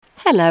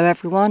Hello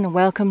everyone and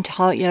welcome to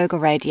Heart Yoga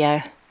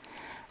Radio.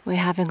 We're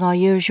having our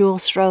usual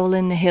stroll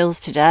in the hills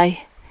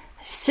today.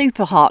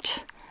 Super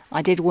hot.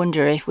 I did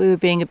wonder if we were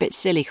being a bit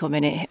silly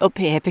coming up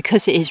here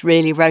because it is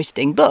really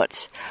roasting,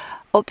 but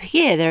up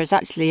here there is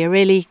actually a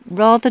really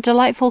rather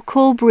delightful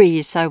cool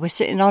breeze, so we're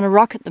sitting on a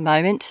rock at the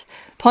moment,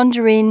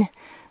 pondering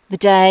the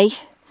day,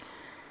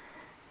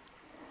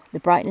 the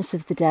brightness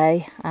of the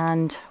day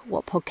and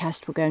what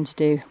podcast we're going to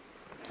do.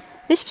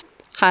 This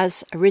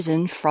has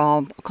arisen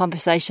from a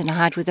conversation I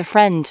had with a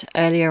friend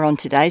earlier on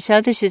today,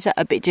 so this is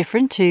a bit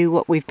different to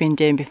what we've been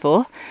doing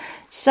before.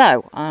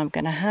 So I'm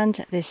going to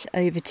hand this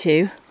over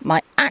to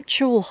my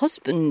actual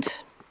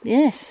husband.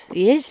 Yes,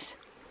 he is.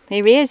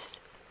 Here he is,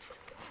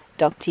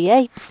 Dr.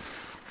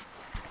 Yates.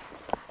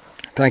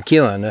 Thank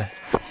you, Anna.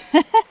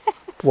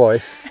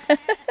 Wife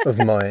of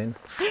mine.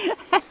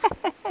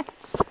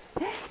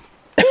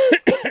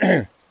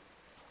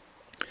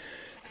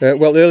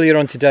 Well, earlier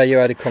on today you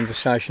had a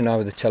conversation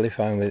over the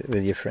telephone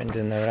with your friend,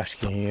 and they were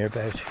asking you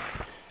about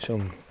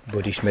some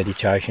Buddhist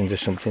meditations or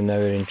something they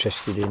were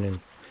interested in,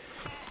 and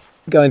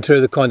going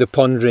through the kind of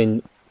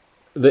pondering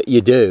that you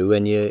do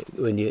when you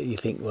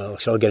think, well,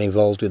 shall I get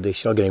involved with this?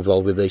 Shall I get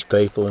involved with these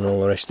people and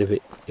all the rest of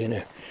it? You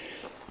know,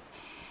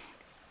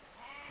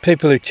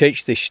 people who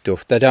teach this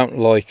stuff, they don't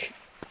like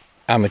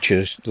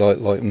amateurs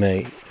like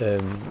me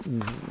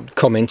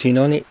commenting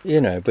on it,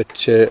 you know,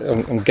 but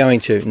I'm going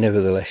to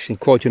nevertheless, in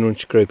quite an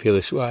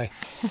unscrupulous way.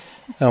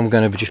 I'm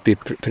going to just be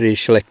pretty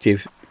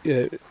selective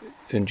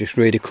and just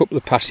read a couple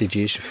of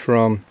passages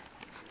from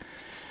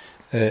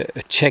a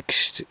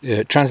text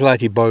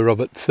translated by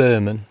Robert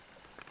Thurman,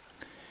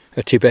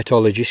 a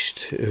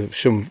Tibetologist of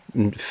some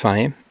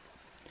fame.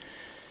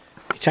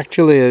 It's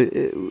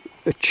actually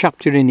a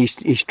chapter in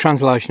his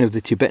translation of the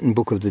Tibetan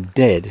Book of the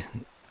Dead.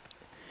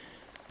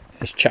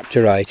 It's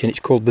chapter 8, and it's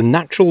called The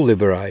Natural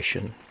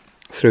Liberation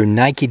Through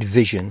Naked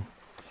Vision,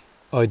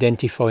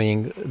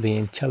 Identifying the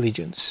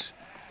Intelligence.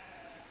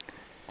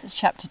 It's a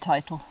chapter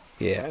title.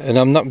 Yeah, and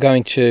I'm not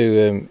going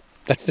to...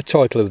 that's the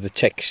title of the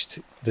text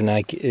the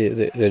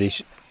naked, that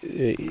he's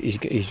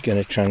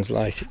going to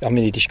translate. I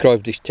mean, he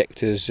described this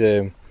text as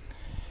The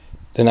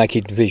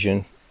Naked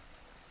Vision.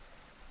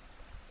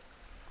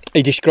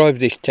 He described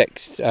this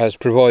text as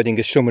providing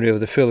a summary of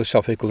the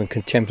philosophical and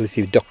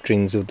contemplative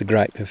doctrines of the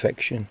Great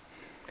Perfection,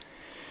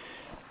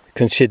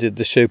 considered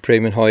the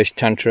supreme and highest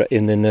tantra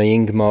in the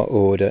Nyingma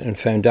order and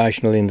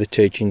foundational in the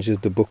teachings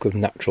of the Book of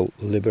Natural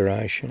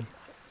Liberation.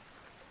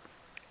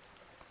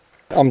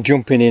 I'm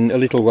jumping in a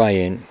little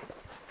way in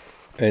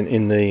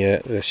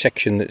the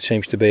section that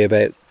seems to be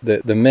about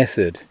the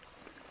method.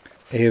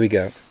 Here we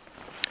go.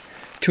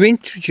 To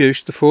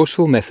introduce the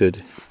forceful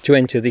method to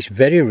enter this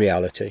very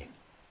reality,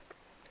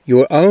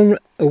 your own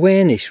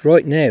awareness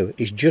right now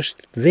is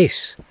just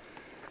this.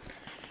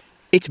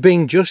 It's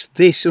being just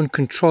this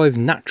uncontrived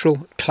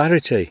natural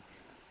clarity.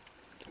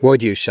 Why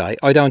do you say,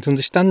 I don't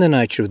understand the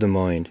nature of the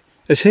mind,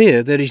 as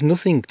here there is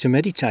nothing to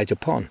meditate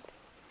upon?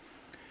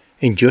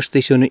 In just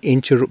this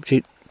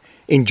uninterrupted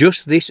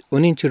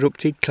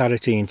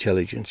clarity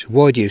intelligence,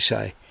 why do you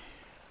say,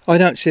 I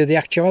don't see the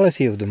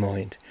actuality of the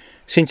mind,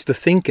 since the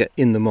thinker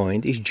in the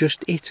mind is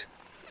just it?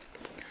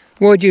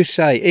 Why do you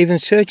say, even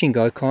searching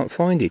I can't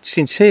find it,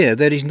 since here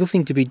there is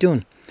nothing to be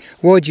done?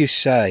 Why do you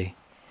say,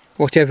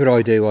 whatever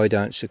I do, I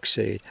don't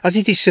succeed, as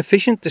it is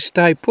sufficient to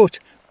stay put,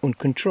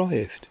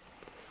 uncontrived?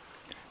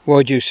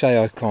 Why do you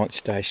say I can't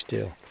stay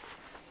still,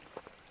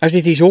 as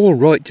it is all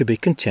right to be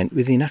content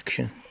with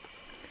inaction?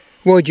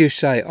 Why do you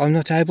say I'm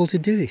not able to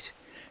do it,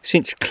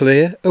 since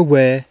clear,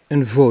 aware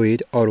and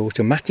void are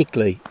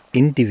automatically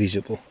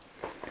indivisible?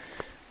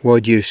 Why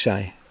do you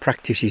say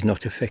practice is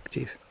not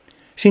effective,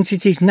 since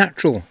it is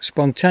natural,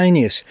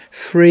 spontaneous,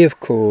 free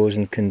of cause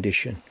and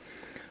condition?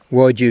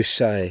 Why do you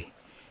say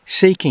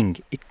seeking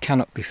it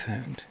cannot be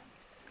found,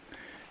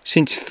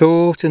 since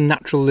thought and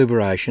natural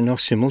liberation are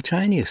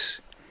simultaneous?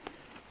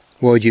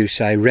 Why do you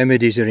say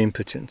remedies are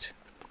impotent,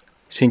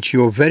 since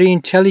your very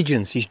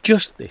intelligence is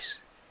just this?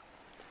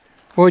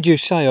 Why do you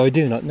say I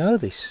do not know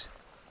this?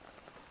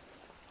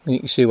 And you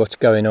can see what's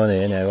going on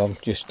here now. I'm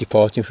just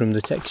departing from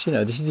the text. You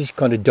know, this is this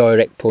kind of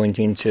direct point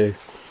into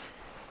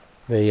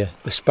the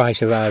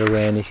space of our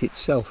awareness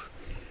itself.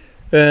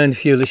 And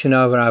if you listen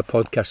over our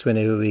podcast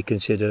whenever we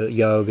consider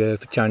yoga,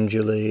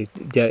 Patanjali,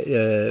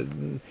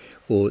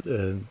 or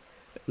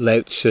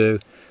Lao Tzu,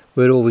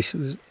 we're always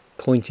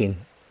pointing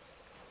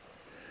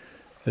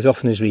as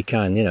often as we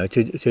can, you know,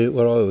 to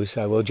what I always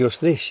say, well,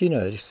 just this, you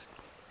know,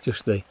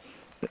 just the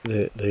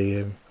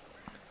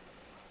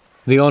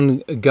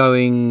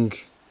ongoing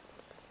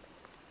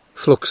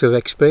flux of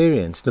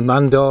experience, the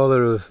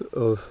mandala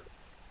of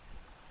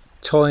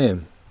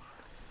time,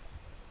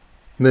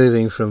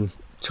 moving from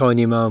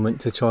tiny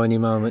moment to tiny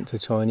moment to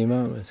tiny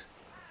moment.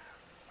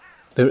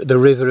 The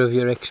river of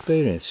your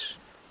experience.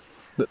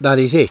 That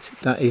is it.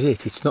 That is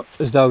it. It's not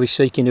as though we're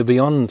seeking a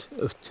beyond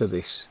to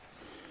this.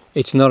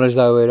 It's not as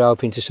though we're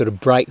hoping to sort of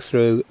break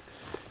through,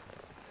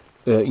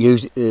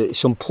 use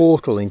some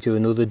portal into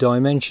another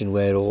dimension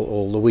where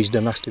all the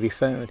wisdom has to be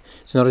found.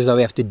 It's not as though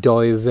we have to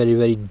dive very,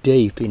 very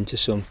deep into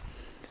some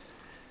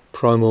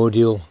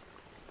primordial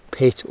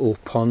pit or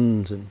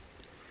pond,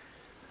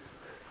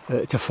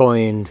 and to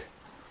find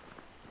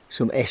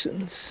some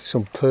essence,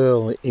 some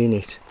pearl in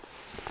it.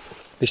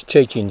 This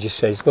teaching just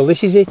says, well,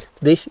 this is it.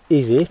 This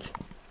is it.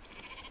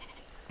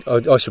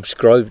 I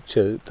subscribe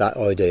to that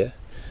idea,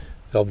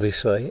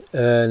 obviously,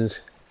 and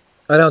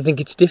I don't think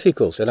it's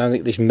difficult. I don't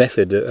think this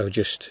method that I've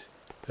just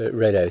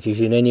read out is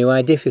in any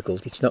way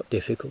difficult. It's not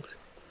difficult.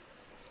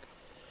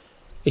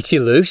 It's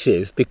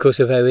elusive because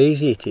of how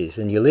easy it is.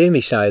 And you'll hear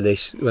me say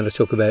this when I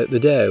talk about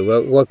the Tao.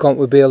 Well, why can't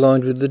we be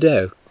aligned with the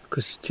Tao?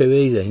 Because it's too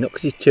easy, not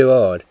because it's too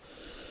hard.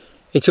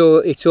 It's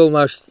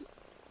almost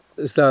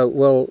as though,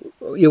 well,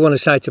 you want to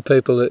say to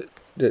people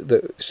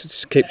that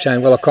keep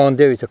saying, well, I can't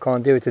do it, I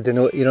don't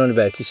know what you're on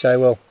about. You say,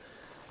 well,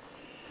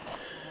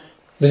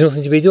 there's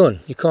nothing to be done.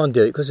 You can't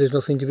do it because there's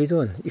nothing to be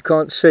done. You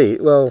can't see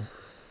it. Well,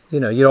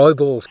 your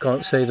eyeballs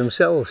can't see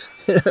themselves.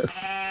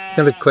 It's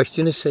not a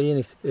question of seeing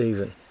it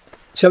even.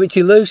 So it's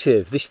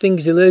elusive. This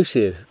thing's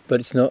elusive, but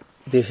it's not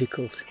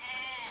difficult.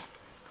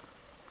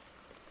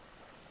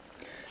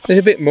 There's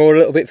a bit more, a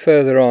little bit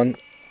further on.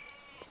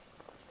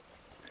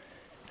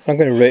 I'm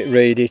going to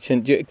read it,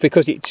 and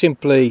because it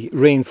simply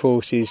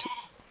reinforces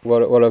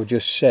what I've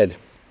just said.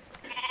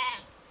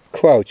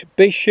 Quote,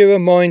 "Be sure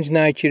mind's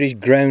nature is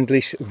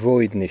groundless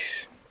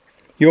voidness.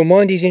 Your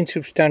mind is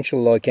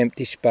insubstantial like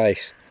empty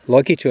space.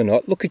 Like it or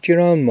not, look at your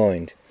own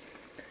mind.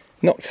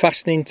 Not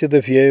fastening to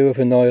the view of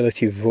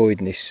annihilative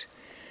voidness.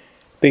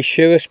 Be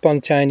sure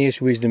spontaneous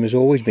wisdom has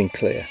always been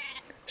clear.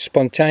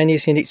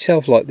 Spontaneous in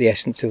itself like the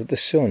essence of the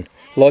sun.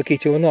 Like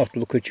it or not,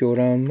 look at your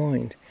own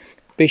mind.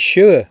 Be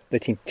sure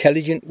that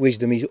intelligent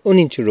wisdom is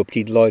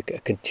uninterrupted like a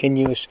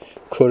continuous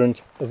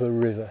current of a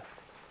river.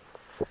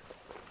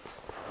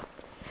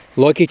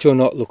 Like it or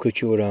not, look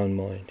at your own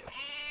mind.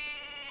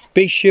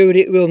 Be sure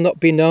it will not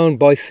be known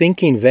by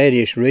thinking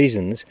various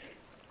reasons.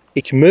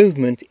 Its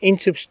movement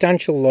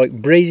insubstantial like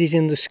breezes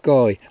in the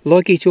sky.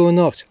 Like it or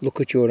not,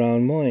 look at your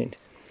own mind.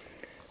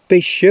 Be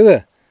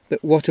sure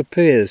that what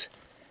appears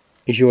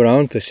is your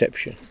own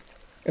perception.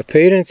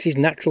 Appearance is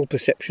natural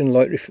perception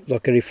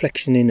like a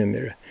reflection in a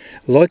mirror.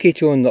 Like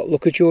it or not,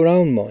 look at your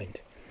own mind.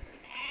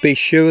 Be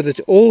sure that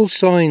all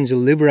signs are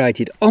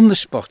liberated on the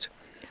spot,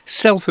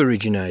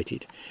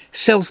 self-originated,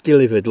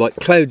 self-delivered like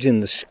clouds in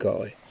the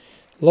sky.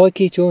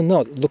 Like it or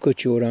not, look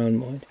at your own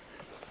mind."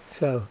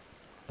 So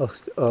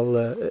I'll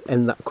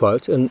end that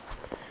quote, and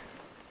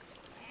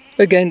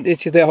again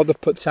it's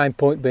the same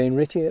point being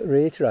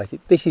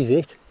reiterated. This is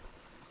it.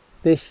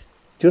 This,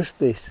 just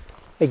this,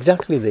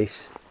 exactly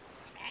this.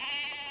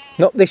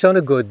 Not this on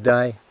a good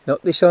day,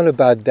 not this on a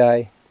bad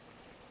day,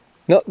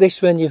 not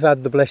this when you've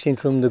had the blessing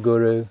from the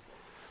Guru,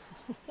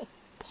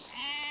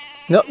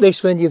 not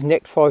this when you've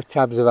necked 5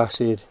 tabs of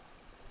acid,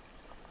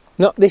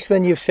 not this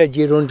when you've said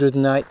your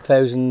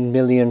 108,000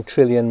 million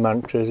trillion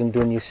mantras and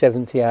done your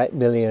 78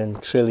 million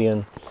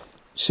trillion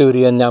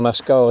Surya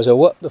Namaskars or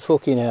what the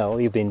fucking hell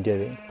you've been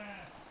doing.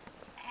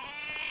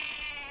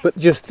 But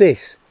just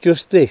this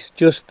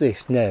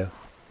now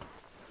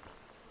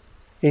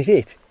is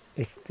it.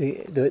 It's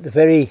the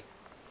very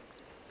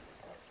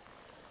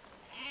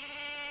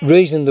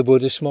reason the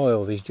Buddha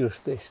smiled is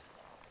just this.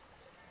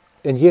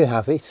 And you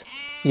have it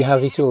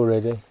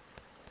already.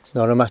 It's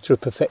not a matter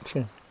of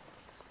perfection.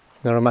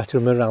 It's not a matter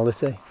of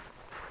morality.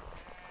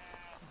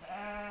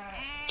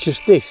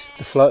 Just this,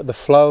 the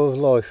flow of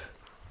life.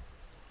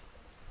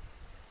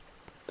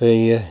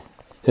 The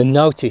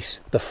notice,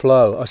 the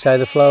flow. I say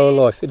the flow of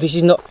life. This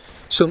is not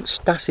some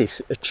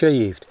stasis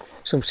achieved,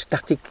 some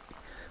static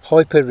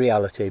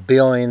hyper-reality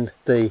behind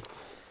the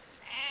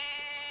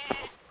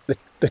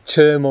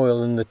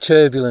turmoil and the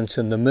turbulence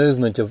and the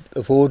movement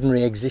of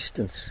ordinary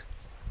existence.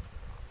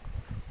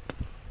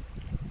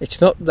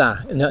 It's not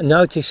that.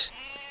 Notice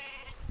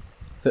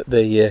that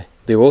the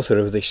author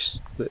of this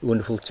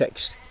wonderful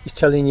text is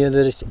telling you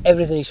that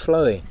everything is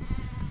flowing,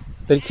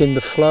 that it's in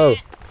the flow,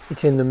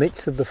 it's in the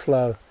midst of the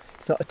flow.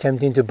 It's not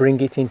attempting to bring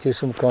it into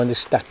some kind of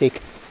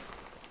static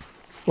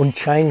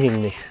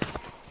unchangingness.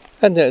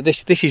 And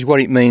this is what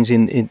it means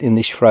in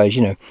this phrase,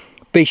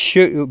 be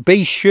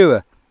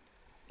sure.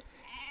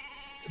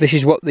 This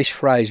is what this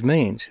phrase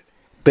means.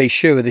 Be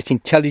sure that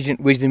intelligent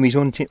wisdom is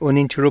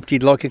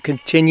uninterrupted like a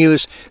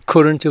continuous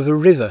current of a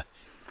river.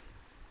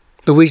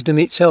 The wisdom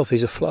itself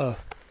is a flow,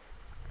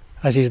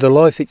 as is the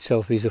life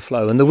itself is a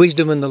flow. And the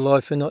wisdom and the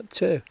life are not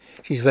two.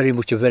 This is very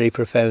much a very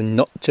profound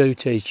not to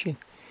teaching,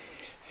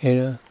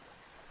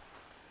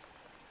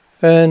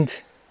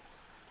 And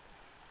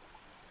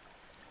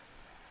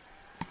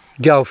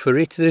go for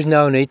it. There's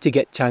no need to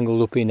get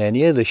tangled up in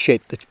any of the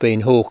shit that's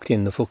been hawked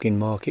in the fucking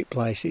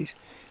marketplaces.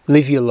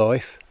 Live your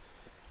life.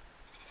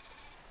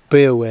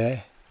 Be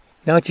aware.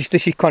 Notice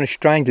this is kind of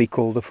strangely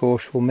called a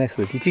forceful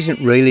method. It isn't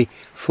really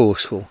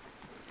forceful.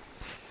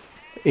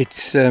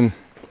 It's but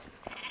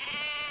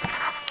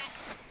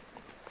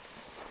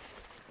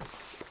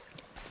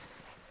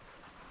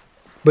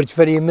it's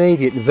very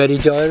immediate and very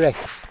direct.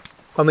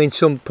 I mean,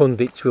 some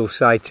pundits will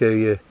say to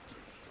you,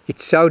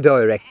 it's so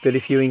direct that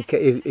if you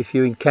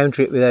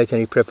encounter it without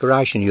any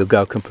preparation, you'll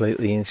go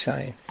completely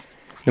insane.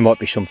 There might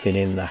be something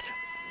in that.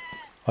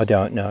 I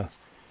don't know.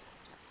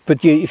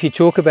 But if you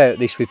talk about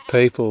this with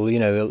people,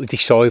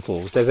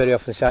 disciples, they very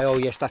often say, oh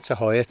yes, that's a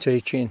higher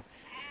teaching.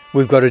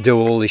 We've got to do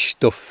all this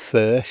stuff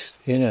first,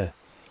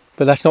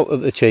 But that's not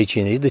what the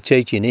teaching is. The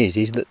teaching is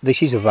that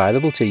this is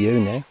available to you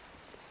now.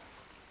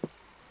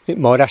 It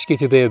might ask you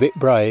to be a bit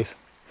brave,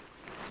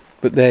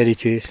 but there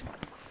it is.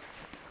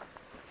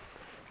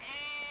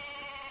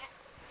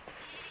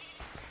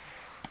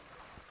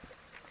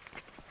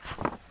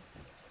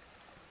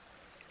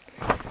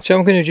 So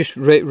I'm going to just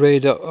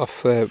read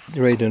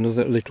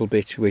another little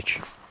bit, which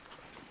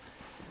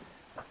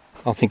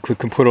I think we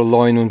can put a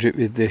line under it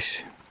with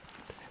this.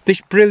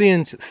 This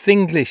brilliant,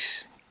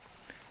 thingless,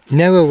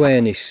 no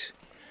awareness,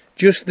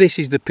 just this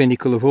is the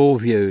pinnacle of all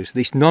views,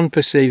 this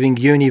non-perceiving,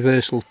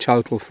 universal,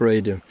 total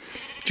freedom.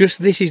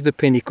 Just this is the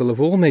pinnacle of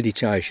all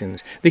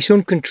meditations, this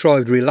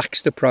uncontrived,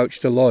 relaxed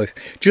approach to life.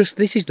 Just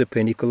this is the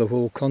pinnacle of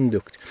all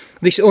conduct,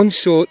 this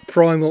unsought,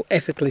 primal,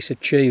 effortless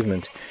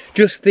achievement.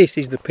 Just this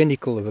is the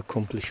pinnacle of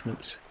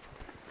accomplishments.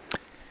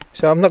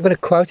 So I'm not going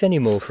to quote any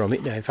more from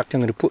it now. In fact,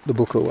 I'm going to put the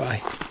book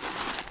away.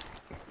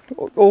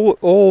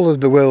 All of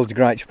the world's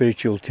great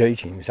spiritual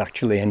teachings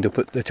actually end up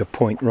at a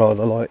point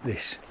rather like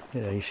this.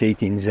 You see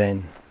it in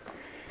Zen.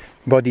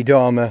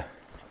 Bodhidharma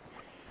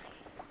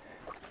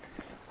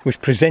was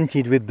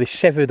presented with the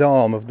severed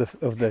arm of the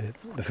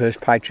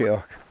first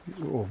patriarch,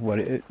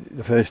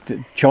 the first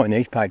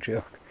Chinese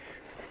patriarch.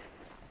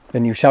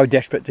 And he was so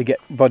desperate to get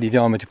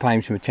Bodhidharma to pay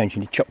him some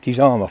attention, he chopped his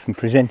arm off and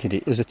presented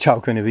it as a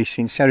token of his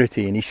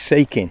sincerity and his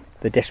seeking,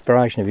 the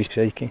desperation of his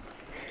seeking.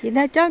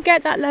 Don't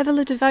get that level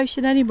of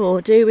devotion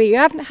anymore, do we? You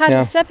haven't had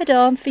a severed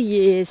arm for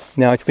years.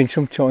 No, it's been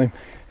some time.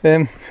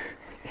 And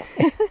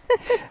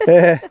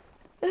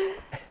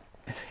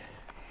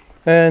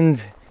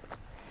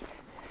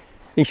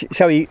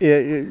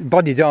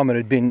Bodhidharma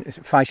had been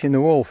facing the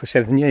wall for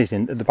 7 years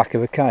at the back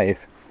of a cave.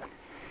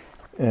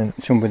 And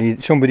somebody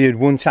had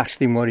once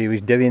asked him what he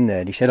was doing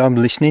there. He said, I'm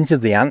listening to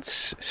the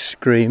ants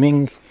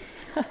screaming.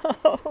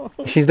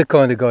 This is the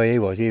kind of guy he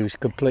was. He was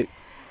complete.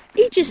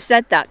 He just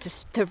said that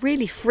to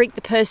really freak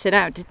the person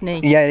out, didn't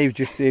he? Yeah, he was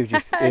just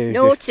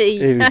naughty.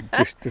 He was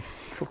just a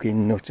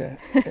fucking nutter.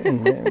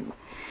 And,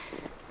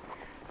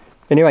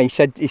 anyway, he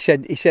said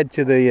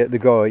to the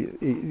guy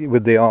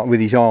with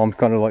his arm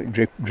kind of like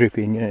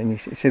dripping, and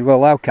he said,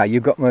 "Well, okay, you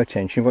got my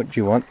attention. What do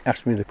you want?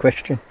 Ask me the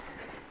question."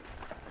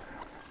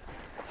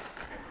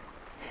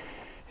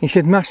 He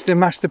said,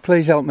 Master,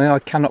 please help me. I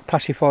cannot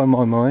pacify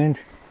my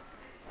mind."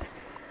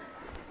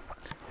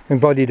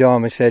 And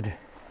Bodhidharma said,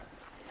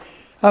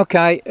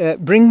 "Okay,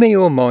 bring me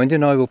your mind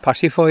and I will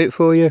pacify it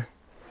for you."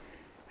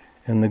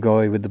 And the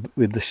guy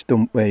with the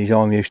stump where his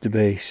arm used to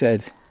be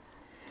said,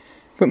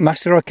 "But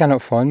Master, I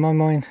cannot find my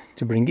mind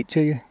to bring it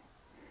to you."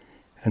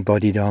 And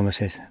Bodhidharma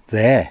says,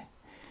 "There,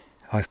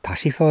 I've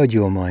pacified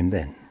your mind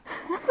then."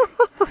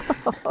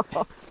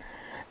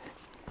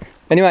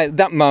 Anyway, at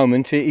that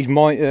moment,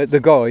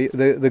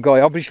 the guy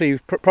obviously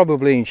was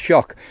probably in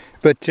shock,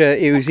 but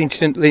he was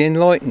instantly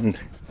enlightened.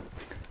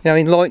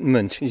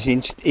 Enlightenment is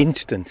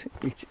instant.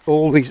 It's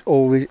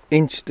always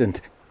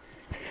instant.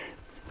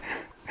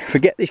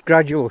 Forget this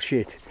gradual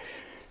shit,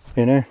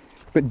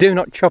 But do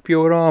not chop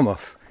your arm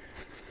off.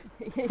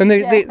 And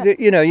you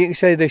can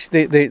say this,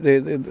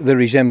 the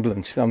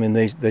resemblance.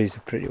 These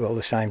are pretty well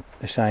the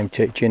same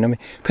teaching.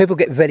 People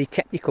get very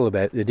technical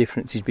about the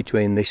differences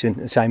between this and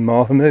the same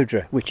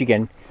Mahamudra, which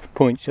again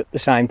points at the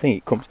same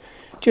thing.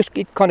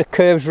 It kind of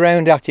curves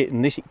round at it,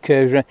 and this it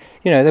curves round.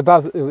 They're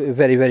both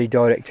very, very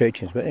direct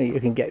teachings, but you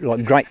can get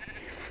like great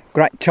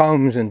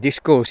tomes and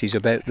discourses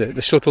about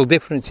the subtle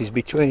differences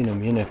between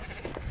them.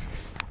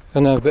 I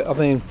know, but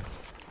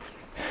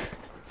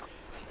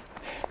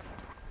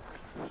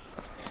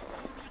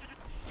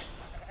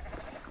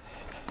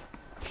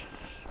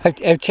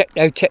how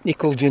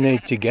technical do you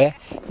need to get?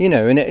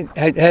 And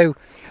how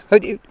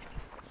you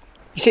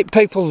see,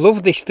 people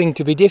love this thing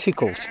to be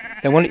difficult.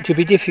 They want it to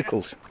be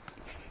difficult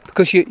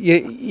because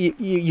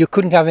you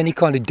couldn't have any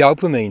kind of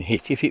dopamine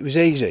hit if it was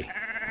easy,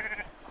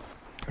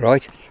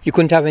 right? You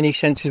couldn't have any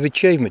sense of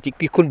achievement.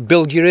 You couldn't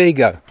build your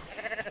ego.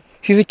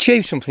 If you've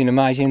achieved something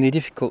amazingly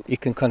difficult, you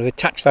can kind of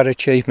attach that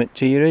achievement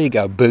to your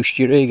ego, boost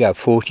your ego,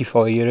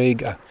 fortify your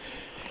ego.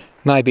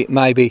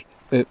 Maybe.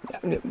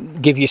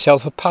 Give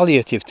yourself a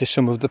palliative to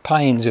some of the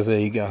pains of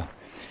ego.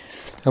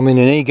 An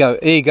ego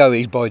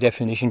is by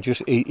definition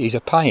is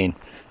a pain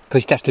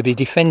because it has to be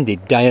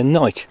defended day and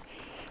night.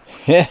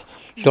 Yeah,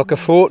 it's like a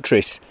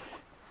fortress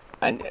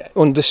and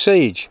under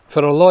siege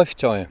for a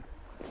lifetime.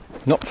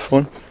 Not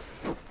fun.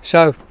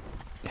 So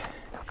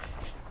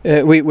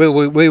we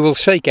will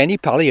seek any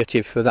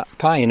palliative for that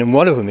pain, and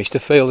one of them is to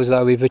feel as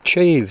though we've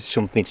achieved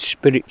something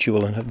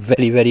spiritual and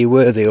very, very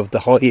worthy of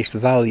the highest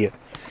value.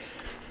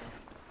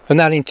 And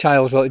that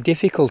entails like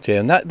difficulty,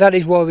 and that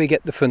is why we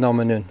get the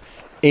phenomenon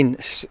in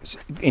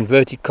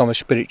inverted commas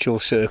spiritual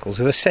circles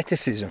of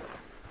asceticism.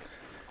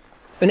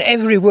 And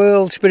every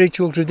world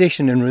spiritual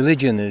tradition and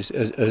religion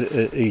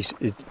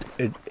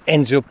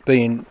ends up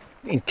being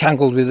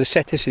entangled with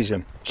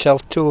asceticism,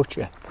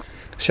 self-torture,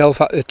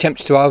 self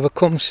attempts to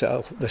overcome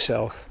the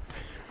self.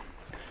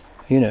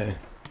 You know,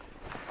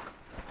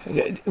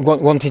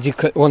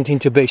 wanting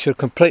to be sort of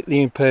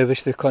completely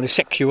impervious to kind of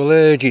sexual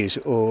urges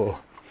or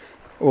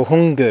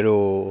hunger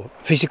or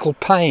physical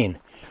pain,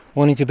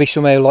 wanting to be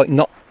somehow like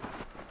not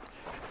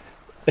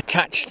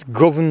attached,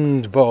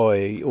 governed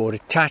by, or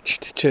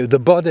attached to the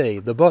body,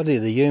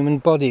 the human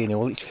body, and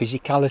all its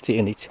physicality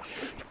and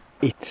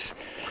its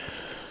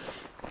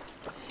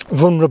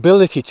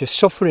vulnerability to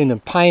suffering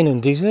and pain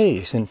and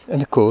disease, and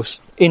of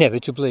course,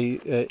 inevitably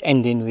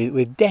ending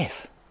with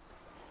death.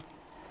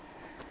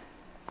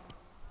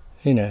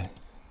 You know,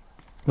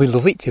 we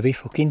love it to be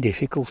fucking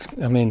difficult.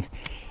 I mean,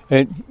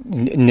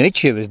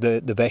 Nietzsche was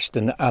the best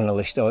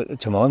analyst,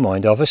 to my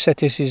mind, of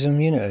asceticism,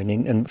 you know,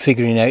 and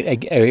figuring out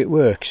how it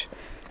works.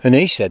 And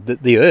he said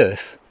that the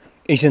Earth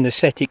is an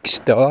ascetic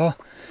star.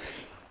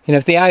 You know,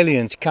 if the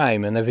aliens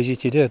came and they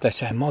visited Earth, they'd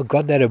say, my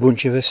God, they're a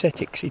bunch of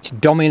ascetics. It's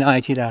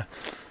dominated our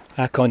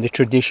kind of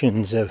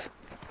traditions of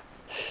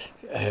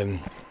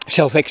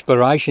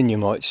self-exploration, you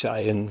might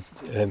say,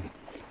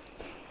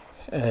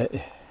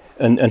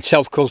 and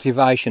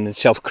self-cultivation and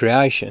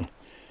self-creation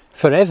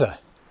forever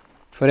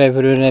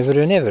and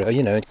ever.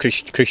 You know,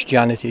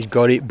 Christianity's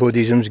got it,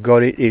 Buddhism's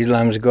got it,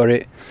 Islam's got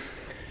it.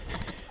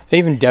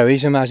 Even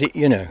Taoism has it,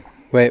 you know,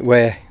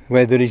 where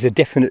there is a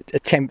definite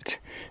attempt,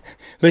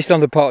 at least on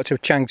the part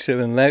of Chuang Tzu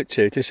and Lao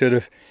Tzu, to sort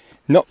of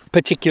not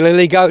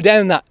particularly go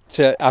down that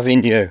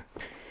avenue,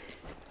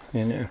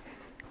 you know.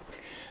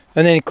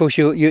 And then, of course,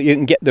 you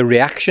can get the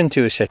reaction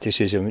to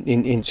asceticism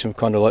in some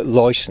kind of like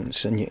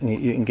license, and you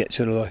can get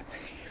sort of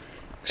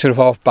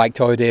half-baked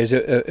ideas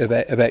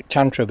about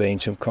Tantra being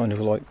some kind of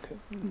like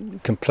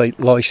complete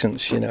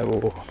license, you know,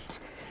 or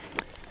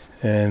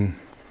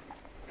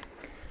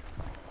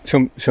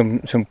some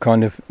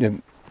kind of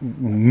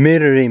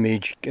mirror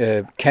image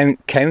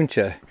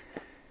counter,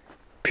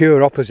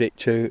 pure opposite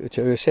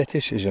to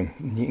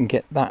asceticism. You can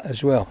get that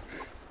as well,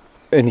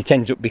 and it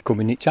ends up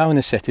becoming its own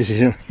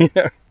asceticism, you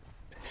know.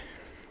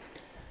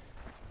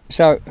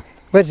 So,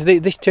 whether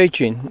this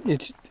teaching,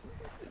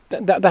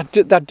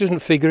 that doesn't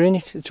figure in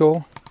it at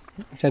all.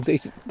 So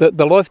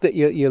the life that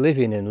you're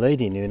living and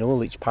leading in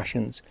all its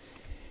passions,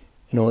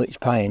 and all its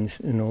pains,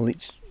 and all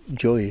its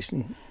joys,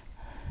 and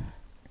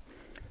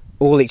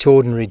all its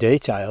ordinary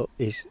detail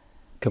is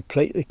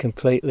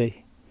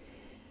completely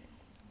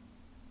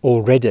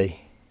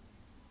already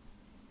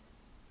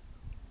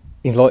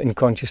enlightened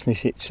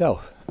consciousness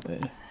itself.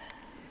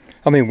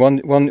 I mean,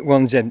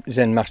 one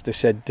Zen master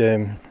said,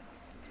 you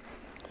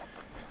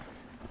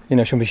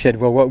know, somebody said,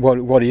 well,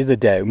 what is the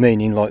Tao?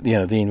 Meaning, like, you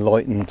know, the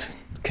enlightened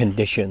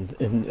condition.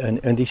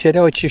 And he said,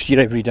 oh, it's just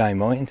your everyday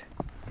mind.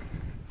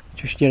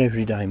 Just your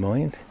everyday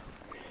mind.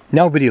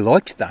 Nobody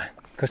likes that,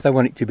 because they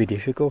want it to be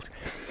difficult.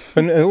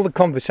 And all the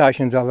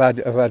conversations I've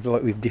had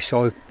like with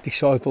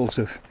disciples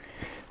of,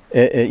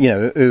 you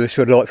know, who are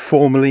sort of like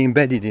formally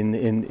embedded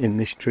in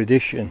this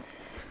tradition,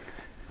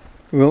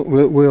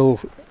 will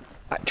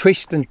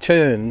twist and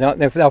turn.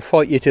 They'll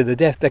fight you to the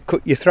death. They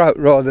cut your throat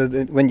rather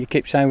than when you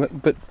keep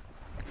saying, but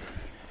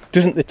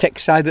doesn't the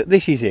text say that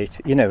this is it?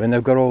 You know, and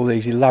they've got all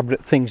these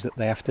elaborate things that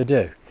they have to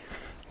do,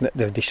 that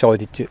they've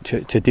decided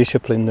to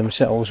discipline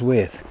themselves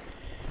with.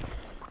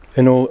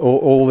 And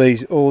all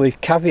these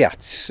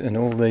caveats and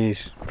all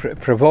these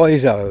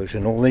provisos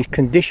and all these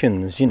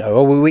conditions, you know.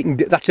 Oh, we can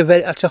do, that's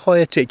a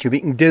higher teacher. We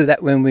can do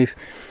that when we've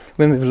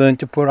learned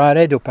to put our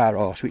head up our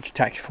arse, which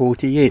takes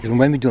 40 years. And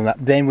when we've done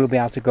that, then we'll be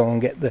able to go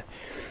and get the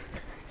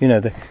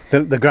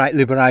great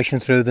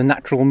liberation through the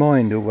natural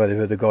mind, or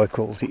whatever the guy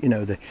calls it. You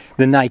know,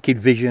 the naked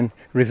vision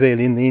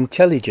revealing the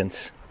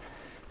intelligence.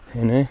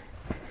 You know.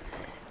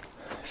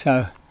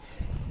 So.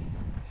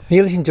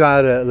 You listen to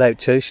our Lao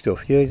Tzu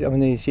stuff. I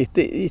mean,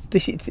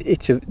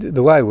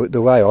 the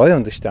way I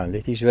understand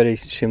it is very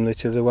similar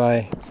to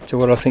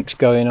what I think's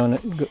going on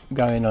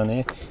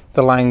here.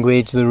 The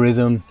language, the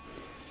rhythm,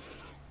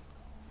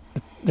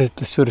 the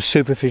sort of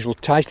superficial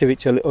taste of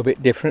it's a little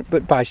bit different,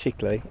 but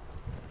basically,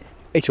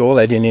 it's all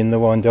heading in the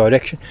one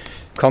direction.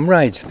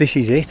 Comrades, this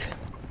is it.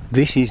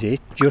 This is it.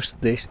 Just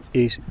this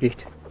is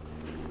it.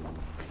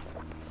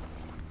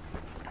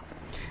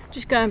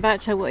 Just going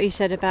back to what you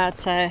said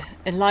about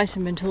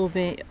enlightenment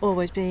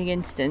always being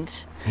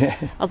instant. Yeah.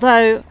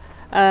 Although,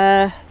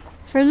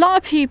 for a lot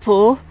of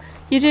people,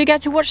 you do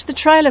get to watch the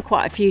trailer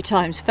quite a few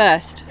times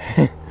first.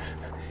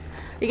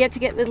 You get to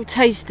get little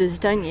tasters,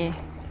 don't you?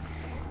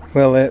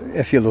 Well,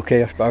 if you're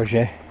lucky, I suppose,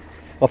 yeah.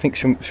 I think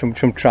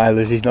some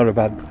trailers is not a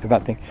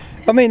bad thing.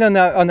 I mean, I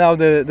know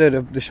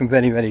there's some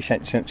very, very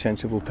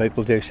sensible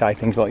people do say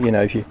things like, you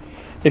know,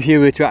 if you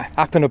were to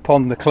happen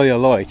upon the clear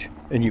light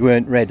and you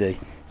weren't ready,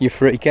 you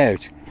freak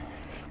out.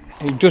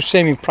 It does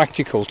seem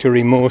impractical to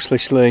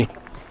remorselessly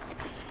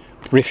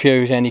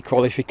refuse any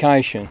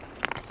qualification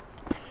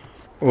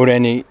or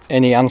any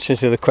answer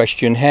to the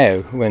question how,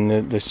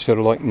 when there's sort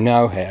of like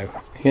no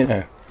how, you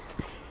know,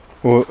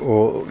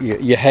 or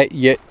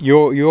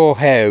your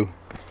how,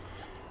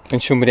 when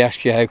somebody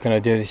asks you how can I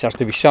do this, has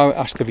to be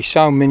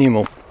so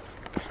minimal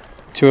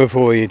to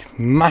avoid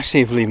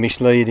massively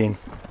misleading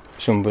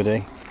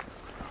somebody.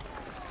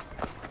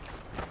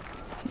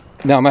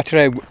 no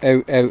matter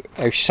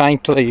how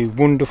saintly,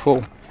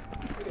 wonderful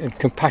and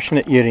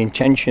compassionate your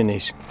intention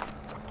is,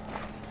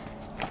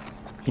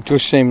 it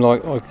does seem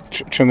like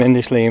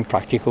tremendously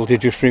impractical to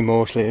just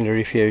remorselessly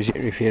refuse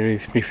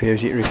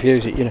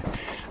it, you know.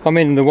 I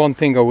mean, the one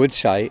thing I would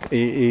say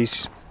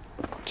is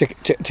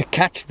to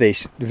catch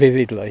this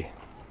vividly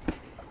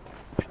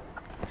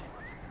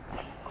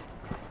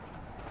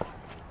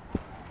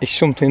is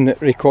something that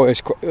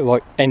requires,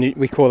 like,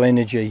 we call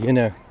energy, you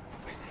know.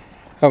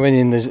 I mean,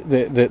 in the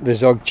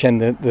Dzogchen,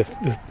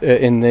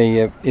 in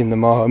the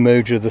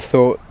Mahamudra,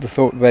 the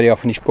thought very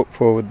often is put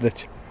forward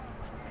that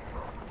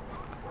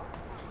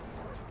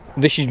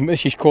this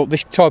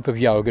type of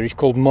yoga is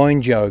called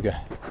mind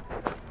yoga.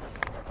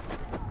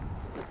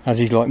 As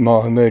is like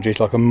Mahamudra,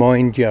 it's like a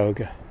mind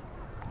yoga.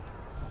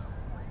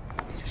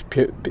 Just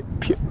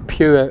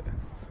pure,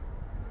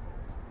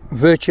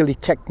 virtually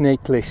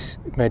techniqueless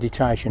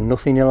meditation,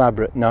 nothing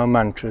elaborate, no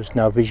mantras,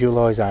 no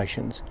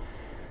visualizations.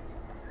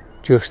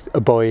 Just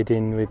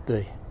abiding with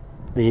the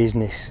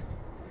isness.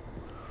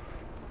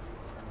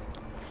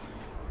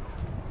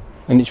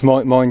 And it's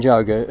mind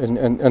yoga,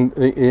 and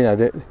you know,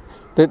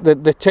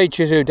 the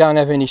teachers who don't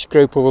have any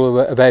scruple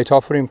about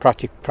offering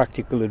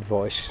practical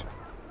advice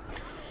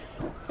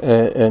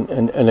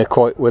and are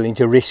quite willing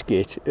to risk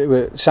it,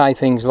 say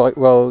things like,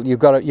 well,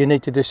 you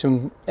need to do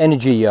some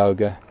energy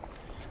yoga,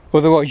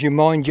 otherwise your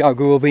mind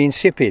yoga will be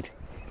insipid.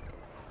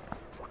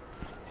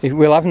 It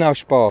will have no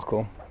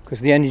sparkle, because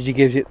the energy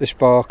gives it the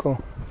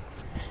sparkle.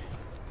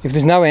 If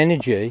there's no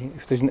energy,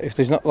 if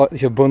there's not like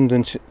this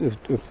abundance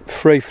of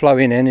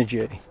free-flowing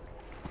energy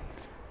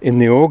in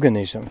the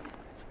organism,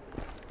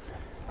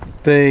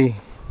 the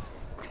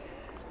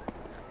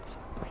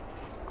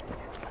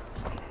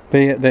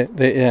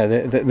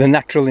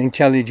natural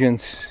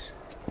intelligence,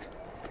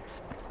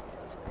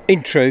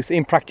 in truth,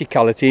 in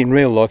practicality, in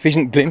real life,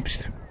 isn't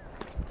glimpsed.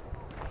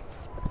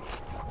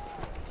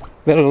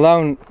 Let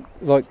alone,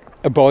 like,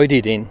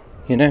 abided in,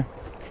 you know.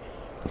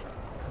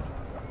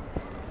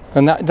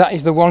 And that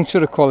is the one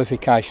sort of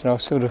qualification I'm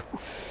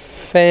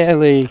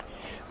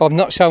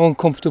not so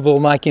uncomfortable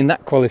making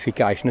that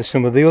qualification as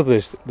some of the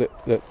others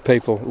that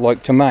people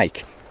like to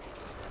make,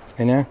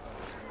 you know.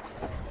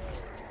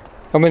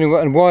 I mean,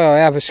 and why I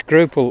have a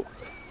scruple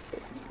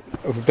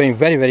of being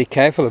very, very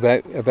careful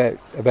about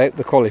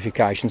the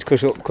qualifications,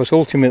 because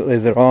ultimately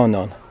there are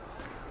none.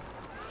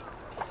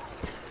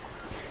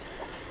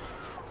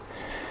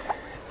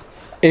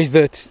 Is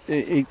that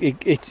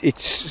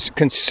it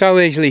can so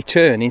easily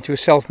turn into a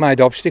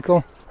self-made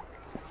obstacle.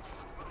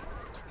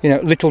 You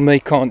know, little me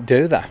can't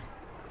do that.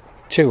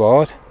 Too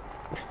hard.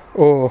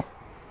 Or,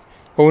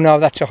 oh no,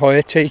 that's a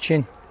higher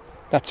teaching.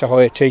 That's a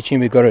higher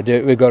teaching. We've got to do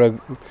it. We've got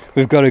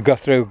to go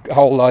through a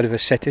whole load of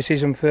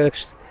asceticism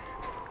first.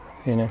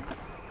 You know.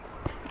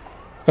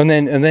 And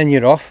then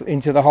you're off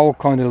into the whole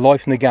kind of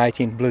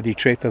life-negating bloody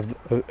trip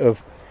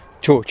of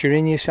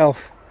torturing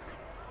yourself,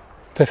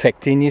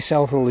 perfecting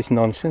yourself, all this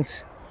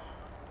nonsense.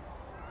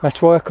 That's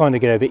why I kind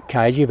of get a bit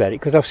cagey about it,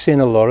 because I've seen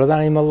a lot of that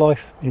in my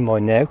life, in my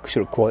now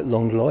sort of quite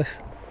long life.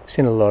 I've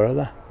seen a lot of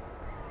that.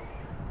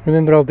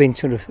 Remember, I've been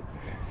sort of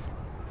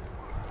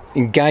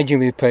engaging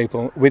with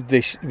people with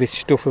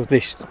stuff of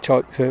this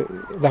type for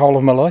the whole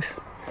of my life,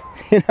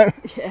 you know.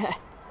 Yeah.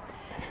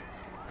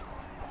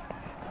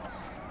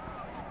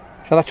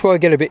 So that's why I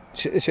get a bit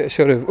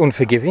sort of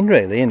unforgiving,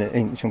 really,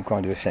 in some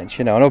kind of a sense,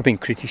 you know. And I've been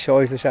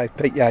criticised. I say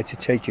Pete Yates, a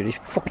teacher, is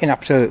fucking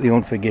absolutely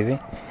unforgiving.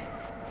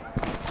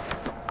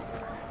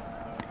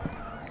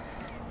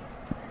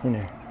 You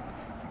know,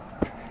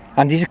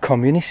 and he's a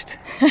communist.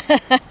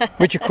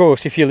 Which, of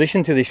course, if you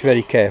listen to this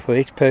very carefully,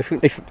 it's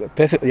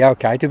perfectly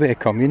okay to be a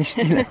communist,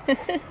 you know,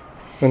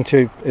 and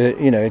to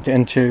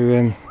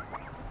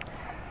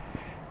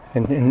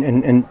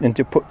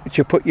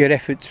to put your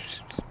efforts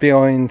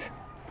behind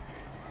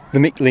the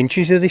Mick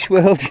Lynches of this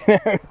world, you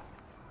know.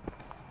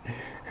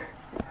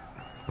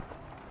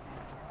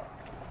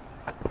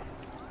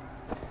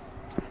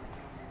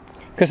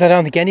 Because I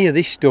don't think any of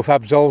this stuff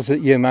absolves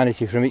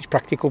humanity from its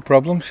practical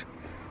problems.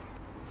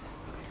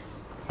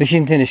 This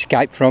isn't an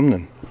escape from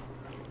them.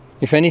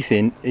 If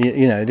anything,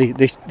 you know,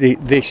 this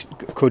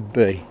could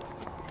be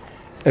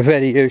a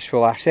very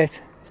useful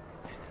asset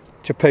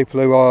to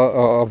people who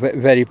are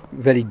very,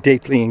 very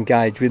deeply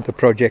engaged with the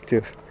project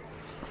of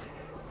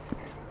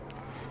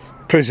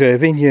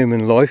preserving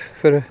human life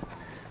for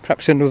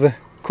perhaps another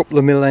couple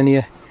of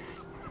millennia.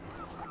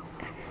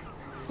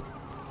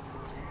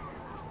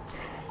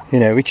 You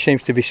know, which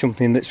seems to be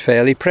something that's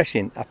fairly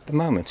pressing at the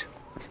moment.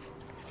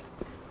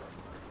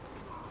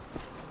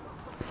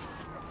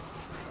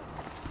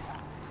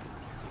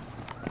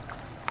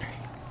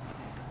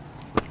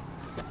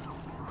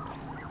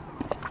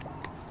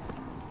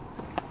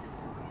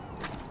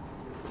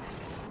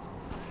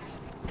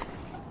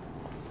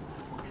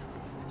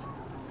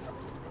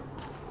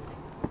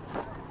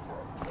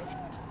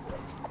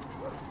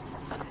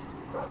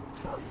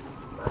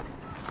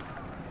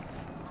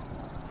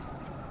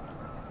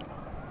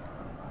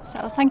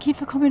 So thank you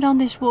for coming on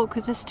this walk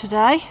with us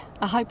today.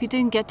 I hope you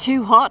didn't get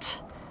too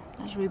hot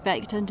as we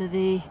baked under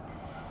the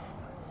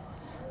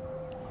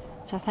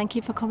So thank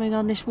you for coming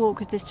on this walk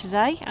with us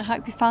today. I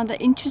hope you found it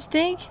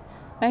interesting,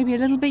 maybe a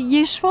little bit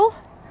useful.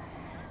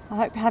 I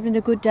hope you're having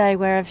a good day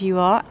wherever you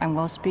are, and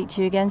we'll speak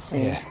to you again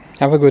soon. Yeah.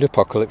 Have a good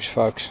apocalypse,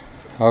 folks.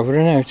 Over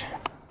and out.